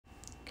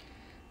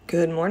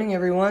Good morning,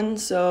 everyone.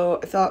 So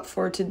I thought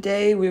for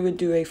today we would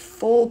do a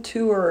full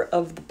tour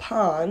of the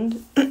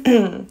pond.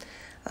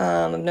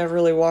 I've never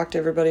really walked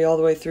everybody all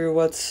the way through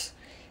what's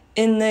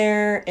in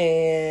there,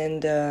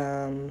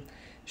 and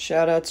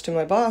shout outs to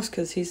my boss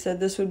because he said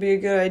this would be a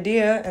good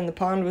idea and the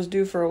pond was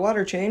due for a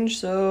water change,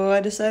 so I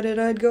decided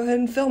I'd go ahead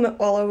and film it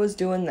while I was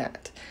doing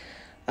that.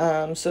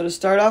 So to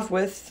start off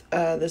with,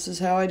 this is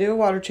how I do a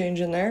water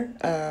change in there.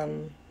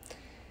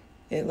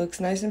 It looks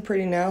nice and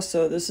pretty now.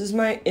 So this is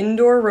my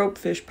indoor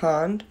ropefish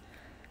pond.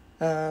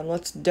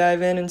 Let's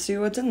dive in and see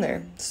what's in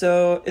there.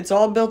 So it's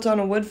all built on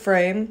a wood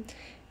frame,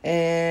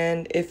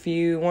 and if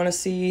you want to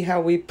see how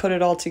we put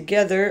it all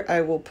together, I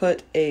will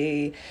put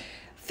a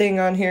thing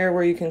on here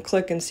where you can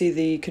click and see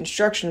the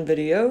construction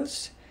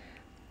videos.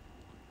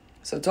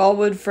 So it's all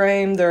wood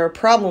frame. There are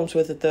problems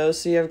with it though.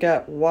 So you've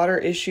got water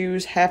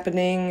issues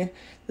happening.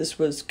 This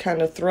was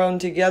kind of thrown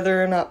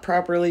together, not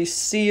properly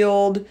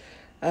sealed.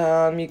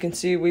 You can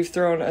see we've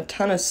thrown a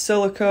ton of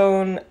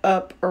silicone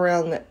up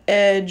around the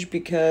edge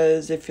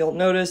because if you'll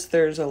notice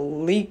there's a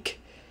leak.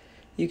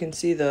 You can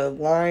see the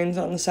lines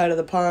on the side of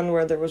the pond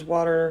where there was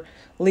water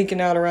leaking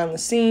out around the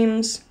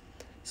seams.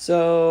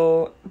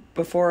 So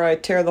before I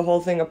tear the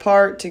whole thing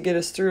apart to get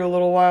us through a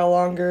little while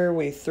longer,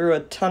 we threw a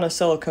ton of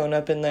silicone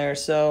up in there.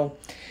 So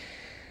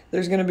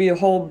there's going to be a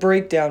whole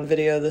breakdown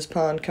video of this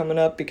pond coming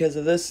up because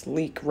of this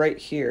leak right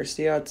here.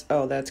 See how it's,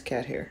 oh, that's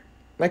cat hair.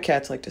 My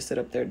cats like to sit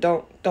up there.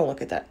 Don't look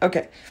at that.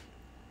 Okay.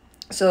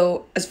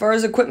 So as far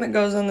as equipment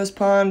goes on this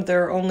pond,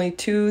 there are only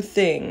two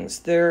things.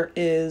 There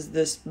is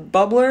this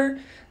bubbler.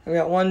 I've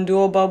got one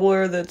dual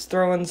bubbler that's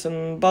throwing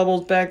some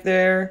bubbles back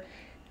there.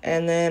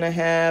 And then I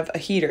have a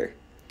heater.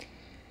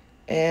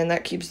 And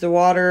that keeps the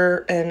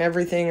water and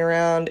everything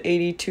around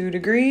 82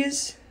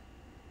 degrees.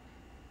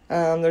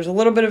 There's a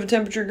little bit of a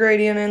temperature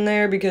gradient in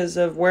there because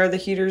of where the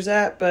heater's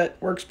at, but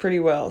works pretty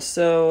well.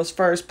 So as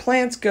far as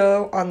plants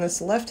go, on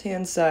this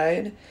left-hand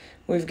side,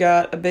 we've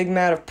got a big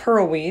mat of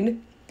pearlweed.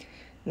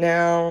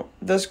 Now,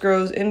 this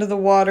grows into the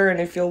water, and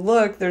if you'll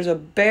look, there's a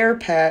bare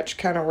patch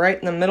kind of right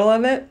in the middle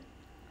of it.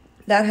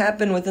 That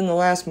happened within the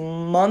last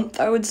month,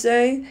 I would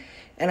say,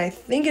 and I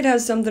think it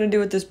has something to do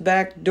with this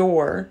back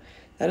door.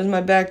 That is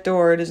my back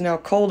door. It is now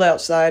cold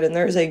outside, and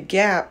there's a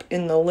gap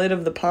in the lid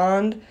of the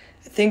pond.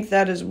 I think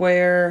that is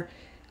where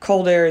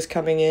cold air is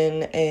coming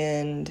in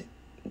and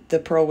the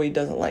pearlweed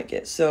doesn't like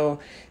it.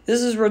 So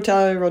this is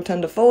Rotalia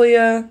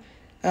rotundifolia.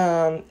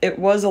 It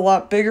was a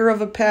lot bigger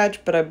of a patch,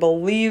 but I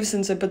believe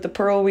since I put the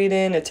pearlweed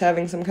in, it's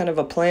having some kind of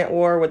a plant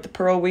war with the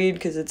pearlweed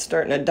because it's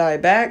starting to die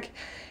back.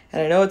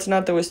 And I know it's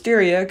not the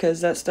wisteria because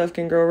that stuff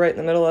can grow right in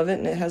the middle of it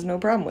and it has no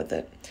problem with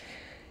it.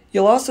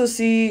 You'll also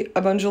see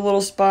a bunch of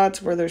little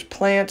spots where there's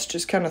plants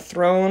just kind of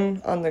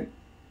thrown on the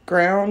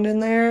ground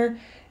in there.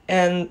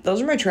 And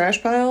those are my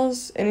trash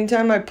piles.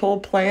 Anytime I pull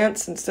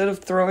plants, instead of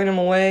throwing them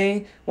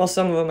away, well,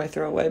 some of them I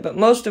throw away, but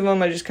most of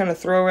them I just kind of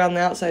throw around the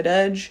outside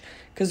edge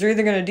because they're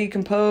either going to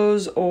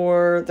decompose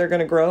or they're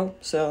going to grow.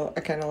 So I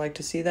kind of like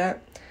to see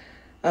that.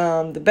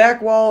 The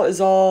back wall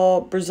is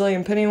all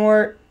Brazilian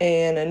pennywort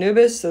and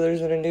anubis. So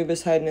there's an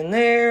anubis hiding in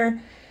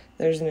there.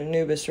 There's an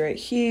anubis right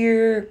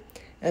here.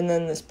 And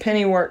then this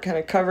pennywort kind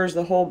of covers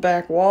the whole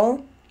back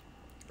wall.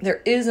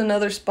 There is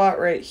another spot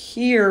right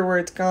here where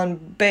it's gone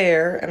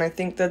bare, and I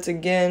think that's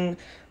again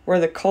where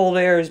the cold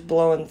air is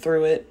blowing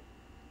through it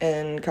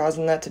and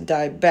causing that to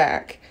die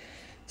back.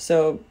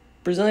 So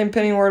Brazilian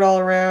pennywort all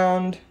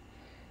around,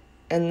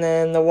 and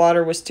then the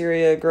water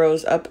wisteria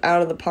grows up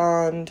out of the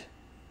pond,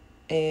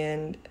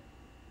 and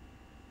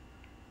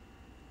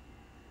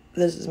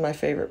this is my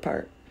favorite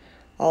part.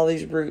 All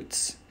these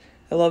roots.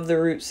 I love the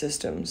root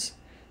systems.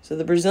 So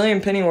the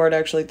Brazilian pennywort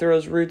actually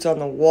throws roots on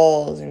the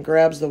walls and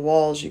grabs the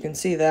walls. You can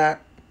see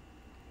that.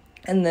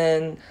 And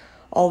then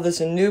all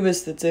this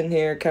anubis that's in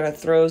here kind of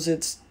throws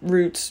its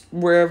roots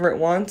wherever it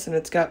wants, and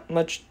it's got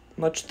much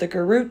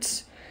thicker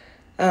roots.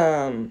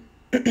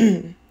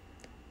 If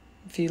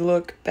you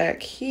look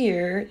back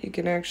here, you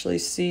can actually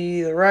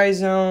see the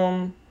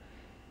rhizome,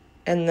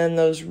 and then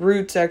those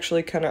roots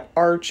actually kind of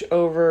arch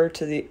over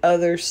to the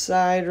other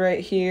side right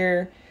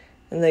here,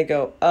 and they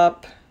go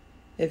up.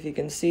 If you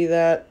can see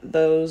that,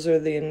 those are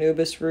the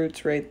anubis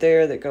roots right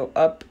there that go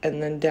up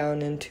and then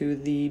down into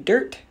the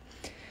dirt.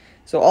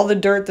 So all the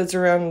dirt that's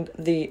around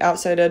the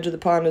outside edge of the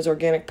pond is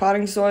organic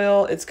potting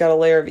soil. It's got a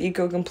layer of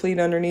Eco-Complete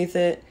underneath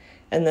it.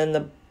 And then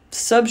the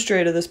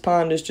substrate of this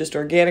pond is just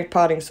organic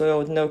potting soil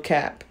with no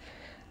cap.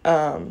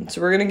 So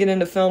we're going to get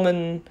into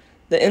filming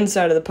the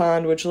inside of the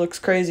pond, which looks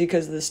crazy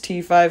because this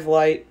T5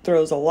 light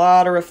throws a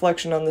lot of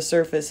reflection on the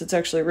surface. It's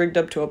actually rigged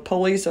up to a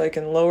pulley so I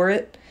can lower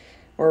it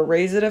or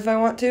raise it if I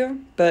want to,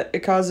 but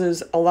it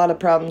causes a lot of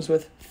problems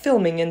with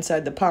filming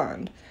inside the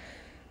pond.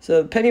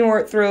 So the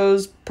pennywort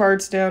throws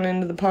parts down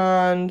into the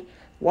pond,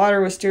 water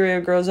wisteria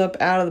grows up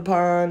out of the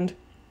pond,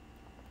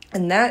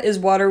 and that is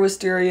water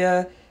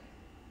wisteria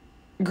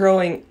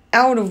growing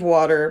out of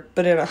water,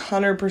 but in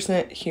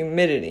 100%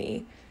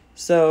 humidity.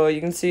 So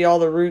you can see all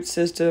the root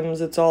systems,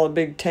 it's all a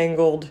big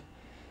tangled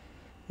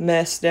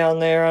mess down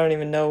there. I don't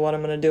even know what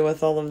I'm going to do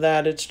with all of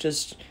that. It's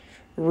just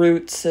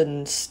roots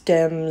and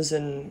stems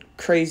and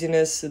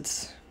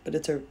craziness. But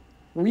it's a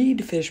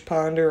reed fish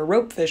pond or a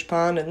ropefish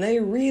pond, and they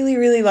really,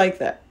 really like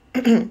that.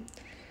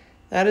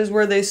 That is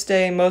where they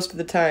stay most of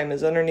the time,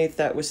 is underneath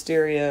that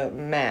wisteria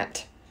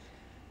mat,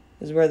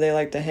 is where they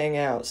like to hang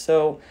out.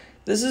 So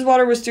this is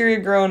water wisteria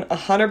grown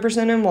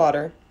 100% in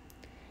water.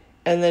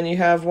 And then you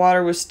have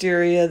water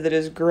wisteria that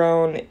is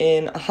grown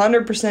in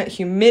 100%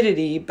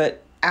 humidity,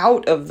 but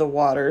out of the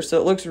water. So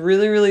it looks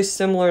really, really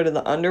similar to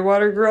the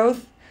underwater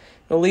growth.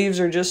 The leaves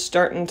are just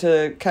starting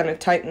to kind of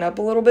tighten up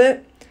a little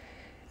bit.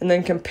 And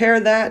then compare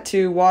that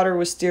to water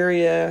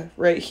wisteria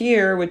right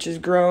here, which is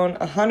grown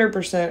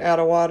 100% out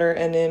of water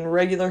and in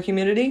regular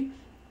humidity.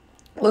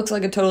 Looks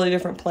like a totally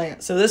different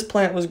plant. So this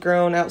plant was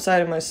grown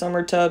outside of my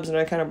summer tubs, and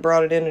I kind of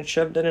brought it in and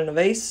shoved it in a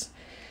vase.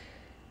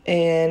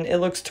 And it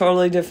looks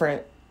totally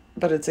different,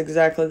 but it's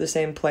exactly the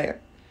same plant.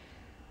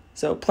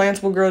 So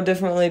plants will grow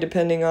differently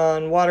depending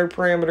on water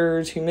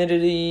parameters,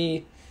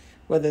 humidity,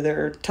 whether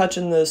they're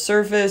touching the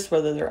surface,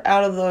 whether they're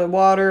out of the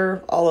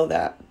water, all of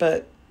that.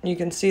 But you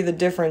can see the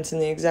difference in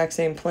the exact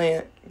same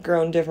plant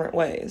grown different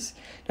ways.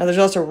 Now there's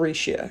also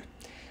reishi.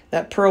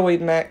 That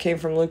pearlweed mat came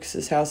from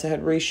Lucas's house. It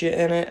had reishi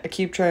in it. I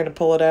keep trying to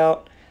pull it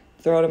out,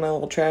 throw it in my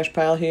little trash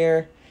pile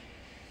here.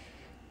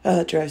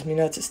 That drives me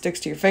nuts. It sticks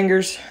to your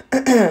fingers.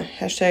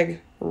 Hashtag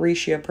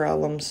reishi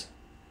problems.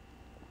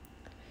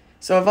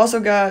 So I've also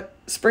got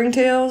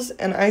springtails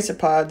and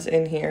isopods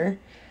in here.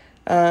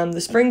 The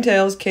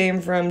springtails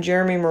came from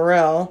Jeremy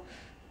Morrell,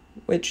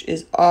 which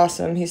is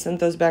awesome. He sent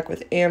those back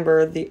with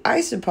Amber. The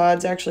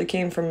isopods actually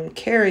came from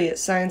Carrie at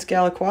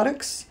Sciencegal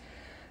Aquatics.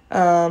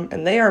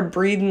 And they are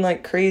breeding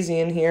like crazy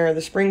in here, the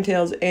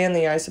springtails and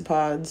the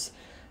isopods.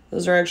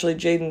 Those are actually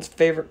Jaden's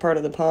favorite part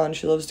of the pond.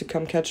 She loves to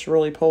come catch the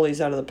roly-polies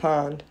out of the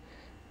pond.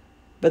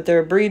 But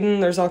they're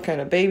breeding. There's all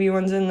kind of baby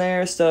ones in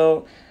there.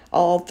 So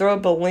I'll throw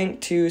up a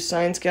link to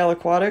Sciencegal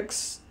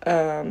Aquatics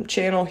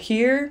channel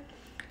here,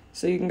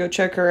 so you can go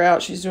check her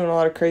out. She's doing a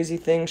lot of crazy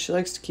things. She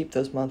likes to keep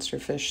those monster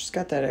fish. She's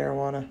got that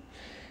arowana.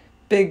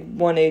 Big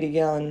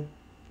 180-gallon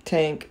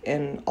tank,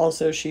 and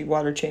also she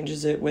water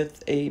changes it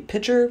with a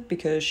pitcher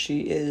because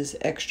she is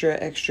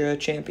extra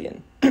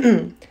champion.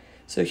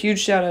 So huge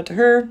shout out to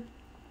her.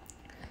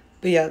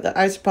 But yeah, the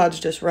isopods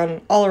just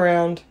run all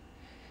around,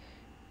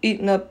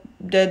 eating up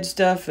dead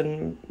stuff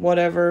and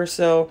whatever.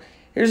 So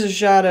here's a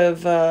shot of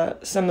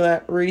some of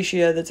that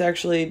reishi that's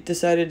actually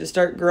decided to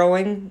start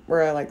growing,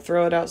 where I like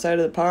throw it outside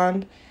of the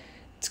pond.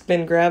 It's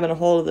been grabbing a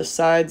hold of the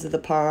sides of the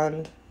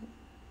pond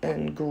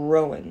and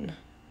growing.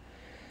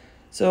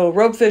 So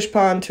ropefish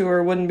pond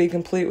tour wouldn't be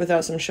complete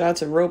without some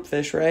shots of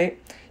ropefish, right?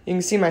 You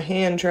can see my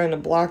hand trying to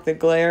block the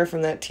glare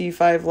from that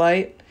T5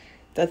 light.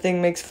 That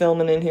thing makes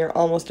filming in here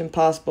almost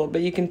impossible,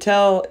 but you can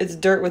tell it's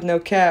dirt with no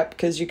cap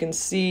because you can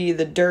see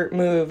the dirt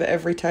move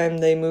every time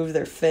they move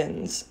their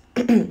fins.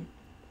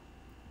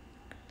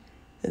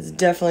 It's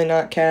definitely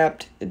not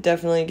capped. It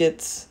definitely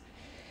gets...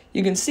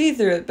 You can see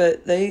through it,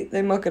 but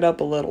they muck it up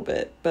a little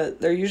bit. But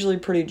they're usually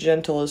pretty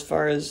gentle as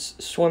far as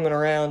swimming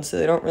around, so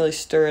they don't really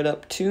stir it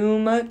up too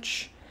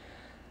much.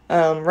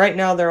 Right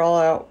now they're all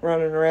out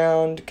running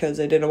around because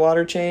they did a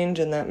water change,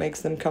 and that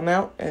makes them come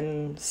out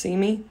and see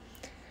me.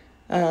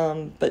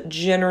 But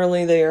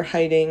generally they are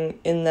hiding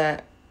in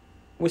that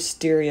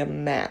wisteria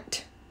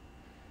mat.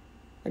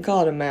 I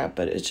call it a mat,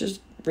 but it's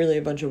just really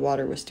a bunch of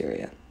water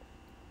wisteria.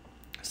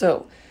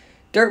 So,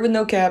 dirt with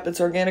no cap,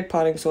 it's organic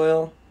potting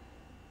soil.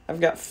 I've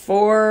got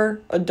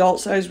 4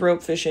 adult-sized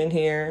ropefish in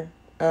here.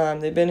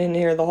 They've been in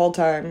here the whole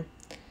time.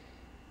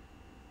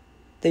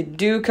 They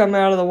do come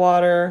out of the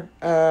water.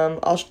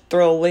 I'll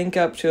throw a link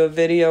up to a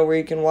video where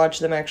you can watch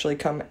them actually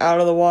come out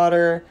of the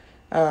water.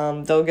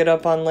 They'll get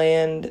up on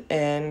land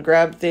and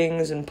grab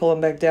things and pull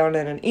them back down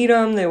and eat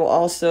them. They will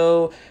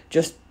also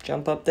just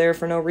jump up there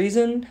for no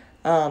reason.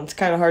 It's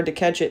kind of hard to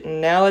catch it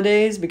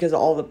nowadays because of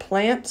all the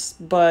plants,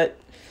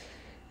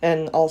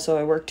 and also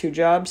I work 2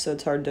 jobs, so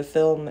it's hard to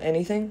film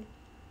anything.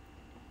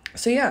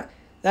 So yeah,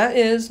 that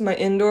is my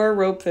indoor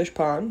ropefish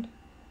pond.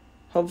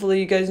 Hopefully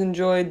you guys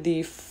enjoyed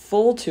the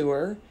full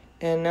tour.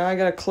 And now I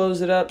gotta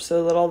close it up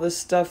so that all this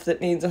stuff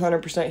that needs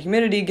 100%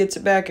 humidity gets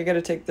it back. I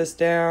gotta take this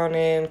down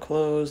and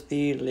close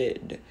the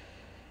lid.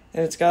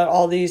 And it's got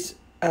all these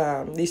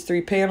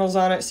 3 panels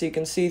on it so you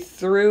can see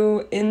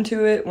through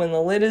into it when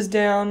the lid is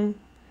down.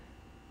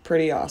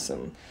 Pretty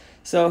awesome.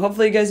 So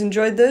hopefully you guys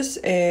enjoyed this,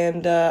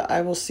 and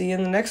I will see you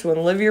in the next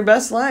one. Live your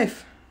best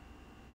life.